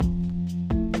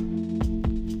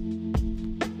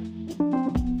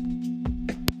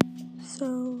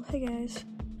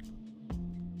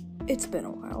it's been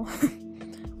a while.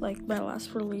 Like, my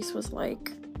last release was,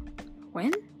 like,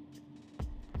 when?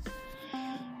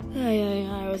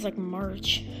 Yeah, it was, like,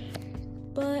 March.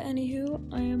 But, anywho,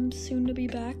 I am soon to be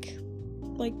back,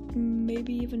 like,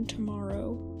 maybe even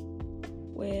tomorrow,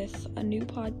 with a new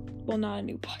not a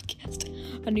new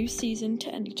podcast, a new season to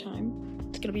Anytyme.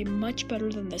 It's gonna be much better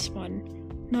than this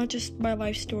one. Not just my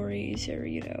life stories or,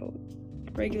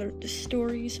 regular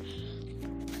stories.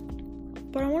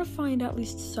 But I want to find at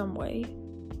least some way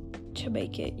to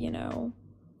make it,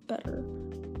 better.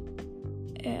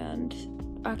 And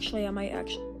actually, I might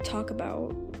talk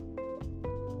about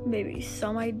maybe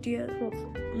some ideas. Well,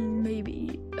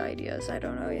 maybe ideas. I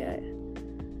don't know yet.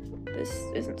 This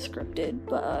isn't scripted,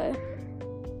 but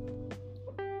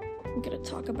I'm gonna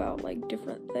talk about, like,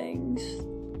 different things,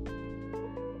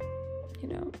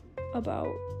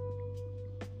 about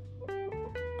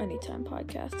Anytyme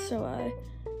podcast. So,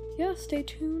 yeah, stay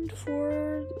tuned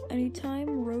for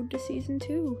Anytyme Road to Season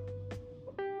 2.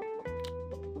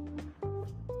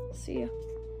 See ya.